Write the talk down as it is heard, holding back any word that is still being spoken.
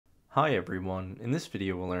Hi everyone, in this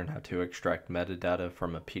video we'll learn how to extract metadata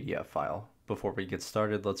from a PDF file. Before we get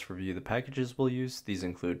started, let's review the packages we'll use. These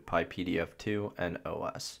include PyPDF2 and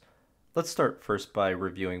OS. Let's start first by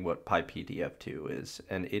reviewing what PyPDF2 is,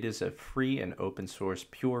 and it is a free and open source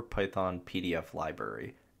pure Python PDF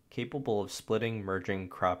library, capable of splitting, merging,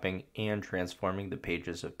 cropping, and transforming the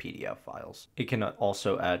pages of PDF files. It can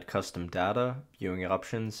also add custom data, viewing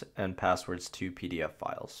options, and passwords to PDF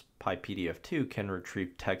files. PyPDF2 can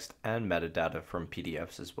retrieve text and metadata from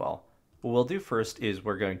PDFs as well. What we'll do first is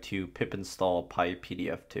we're going to pip install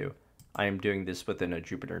PyPDF2. I am doing this within a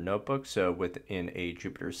Jupyter notebook, so within a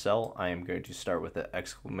Jupyter cell, I am going to start with an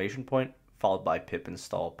exclamation point, followed by pip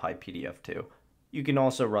install PyPDF2. You can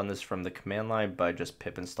also run this from the command line by just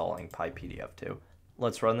pip installing PyPDF2.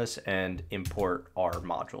 Let's run this and import our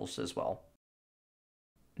modules as well.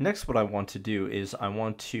 Next, what I want to do is I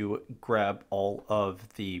want to grab all of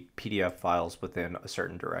the PDF files within a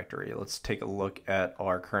certain directory. Let's take a look at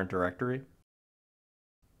our current directory.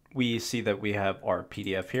 We see that we have our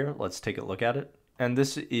PDF here. Let's take a look at it. And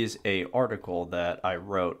this is an article that I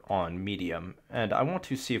wrote on Medium, and I want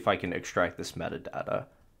to see if I can extract this metadata.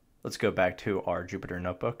 Let's go back to our Jupyter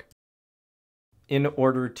notebook. In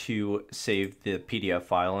order to save the PDF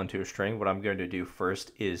file into a string, what I'm going to do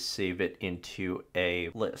first is save it into a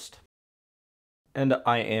list. And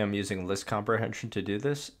I am using list comprehension to do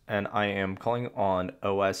this, and I am calling on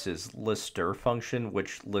OS's lister function,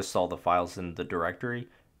 which lists all the files in the directory,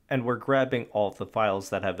 and we're grabbing all of the files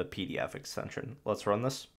that have a PDF extension. Let's run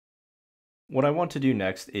this. What I want to do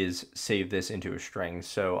next is save this into a string,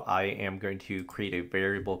 so I am going to create a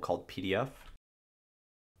variable called PDF.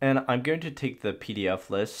 And I'm going to take the PDF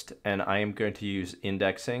list and I am going to use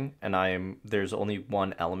indexing, and there's only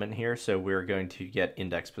one element here, so we're going to get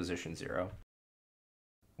index position 0.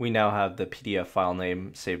 We now have the PDF file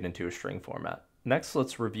name saved into a string format. Next,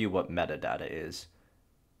 let's review what metadata is.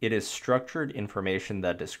 It is structured information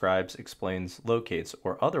that describes, explains, locates,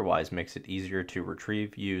 or otherwise makes it easier to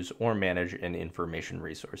retrieve, use, or manage an information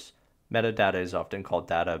resource. Metadata is often called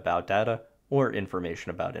data about data or information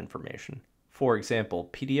about information. For example,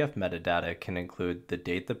 PDF metadata can include the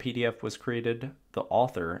date the PDF was created, the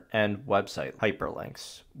author, and website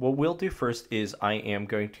hyperlinks. What we'll do first is I am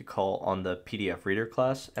going to call on the PDF reader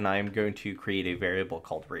class, and I am going to create a variable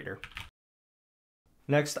called reader.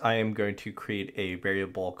 Next, I am going to create a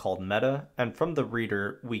variable called meta, and from the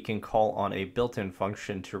reader, we can call on a built-in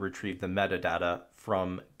function to retrieve the metadata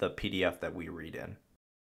from the PDF that we read in.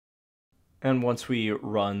 And once we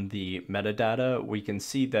run the metadata, we can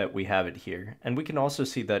see that we have it here. And we can also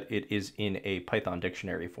see that it is in a Python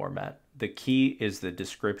dictionary format. The key is the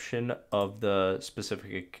description of the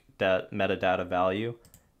specific metadata value,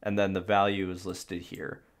 and then the value is listed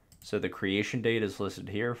here. So the creation date is listed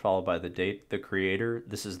here, followed by the date, the creator,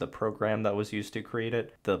 this is the program that was used to create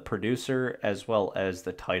it, the producer, as well as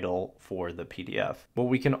the title for the PDF. What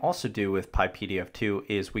we can also do with PyPDF2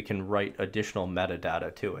 is we can write additional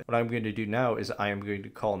metadata to it. What I'm going to do now is I am going to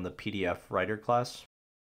call in the PDF writer class.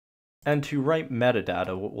 And to write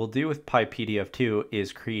metadata, what we'll do with PyPDF2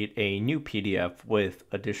 is create a new PDF with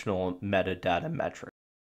additional metadata metrics.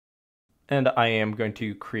 And I am going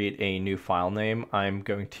to create a new file name I'm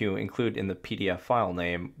going to include in the PDF file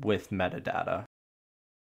name with metadata.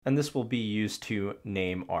 And this will be used to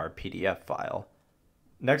name our PDF file.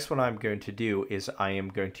 Next, what I'm going to do is I am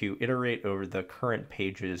going to iterate over the current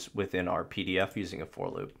pages within our PDF using a for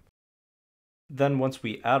loop. Then once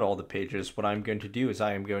we add all the pages, what I'm going to do is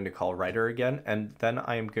I am going to call writer again, and then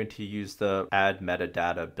I am going to use the add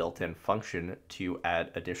metadata built-in function to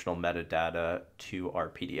add additional metadata to our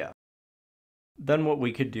PDF. Then what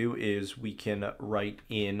we could do is we can write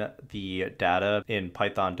in the data in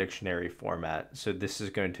Python dictionary format. So this is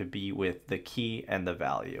going to be with the key and the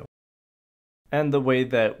value. And the way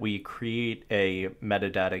that we create a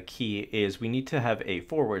metadata key is we need to have a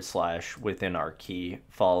 / within our key,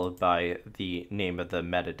 followed by the name of the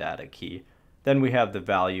metadata key. Then we have the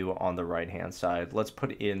value on the right-hand side. Let's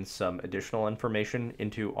put in some additional information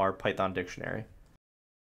into our Python dictionary.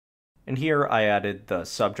 And here I added the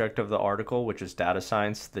subject of the article, which is data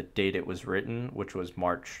science, the date it was written, which was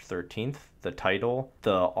March 13th, the title,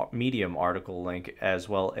 the Medium article link, as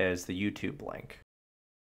well as the YouTube link.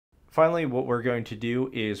 Finally, what we're going to do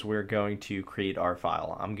is we're going to create our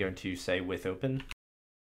file. I'm going to say with open.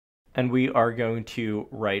 And we are going to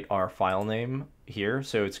write our file name here.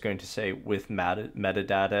 So it's going to say with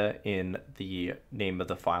metadata in the name of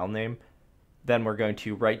the file name. Then we're going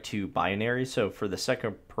to write to binary. So for the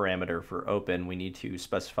second parameter for open, we need to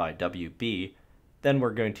specify WB. Then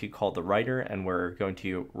we're going to call the writer and we're going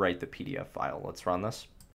to write the PDF file. Let's run this.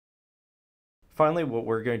 Finally, what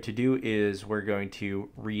we're going to do is we're going to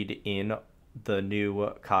read in the new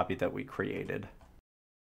copy that we created.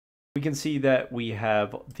 We can see that we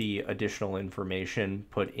have the additional information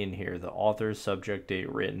put in here, the author, subject, date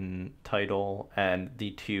written, title, and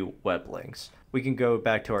the 2 web links. We can go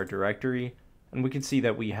back to our directory and we can see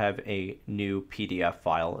that we have a new PDF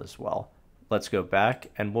file as well. Let's go back,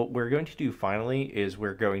 and what we're going to do finally is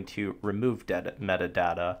we're going to remove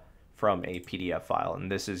metadata from a PDF file,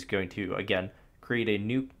 and this is going to, again, create a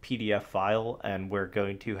new PDF file, and we're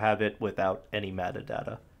going to have it without any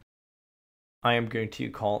metadata. I am going to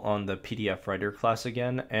call on the PDF writer class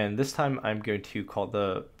again, and this time I'm going to call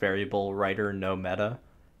the variable writer no meta,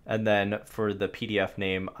 and then for the PDF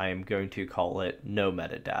name I am going to call it no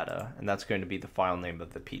metadata, and that's going to be the file name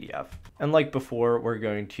of the PDF. And like before, we're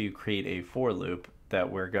going to create a for loop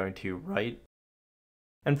that we're going to write.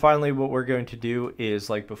 And finally, what we're going to do is,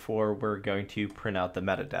 like before, we're going to print out the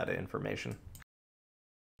metadata information.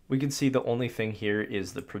 We can see the only thing here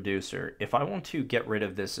is the producer. If I want to get rid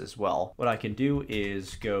of this as well, what I can do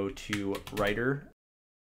is go to writer,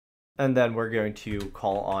 and then we're going to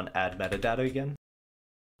call on add metadata again.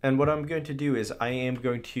 And what I'm going to do is I am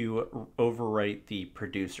going to overwrite the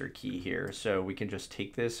producer key here. So we can just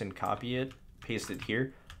take this and copy it, paste it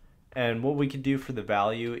here. And what we can do for the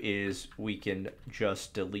value is we can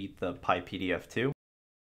just delete the PyPDF2.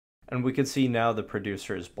 And we can see now the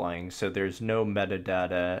producer is blank, so there's no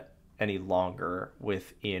metadata any longer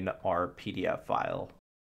within our PDF file.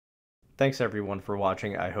 Thanks everyone for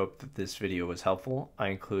watching. I hope that this video was helpful. I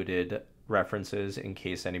included references in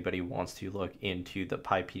case anybody wants to look into the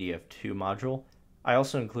PyPDF2 module. I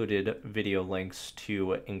also included video links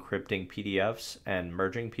to encrypting PDFs and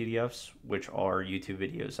merging PDFs, which are YouTube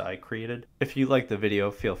videos I created. If you liked the video,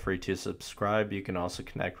 feel free to subscribe. You can also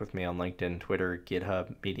connect with me on LinkedIn, Twitter,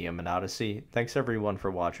 GitHub, Medium, and Odyssey. Thanks everyone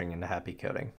for watching, and happy coding.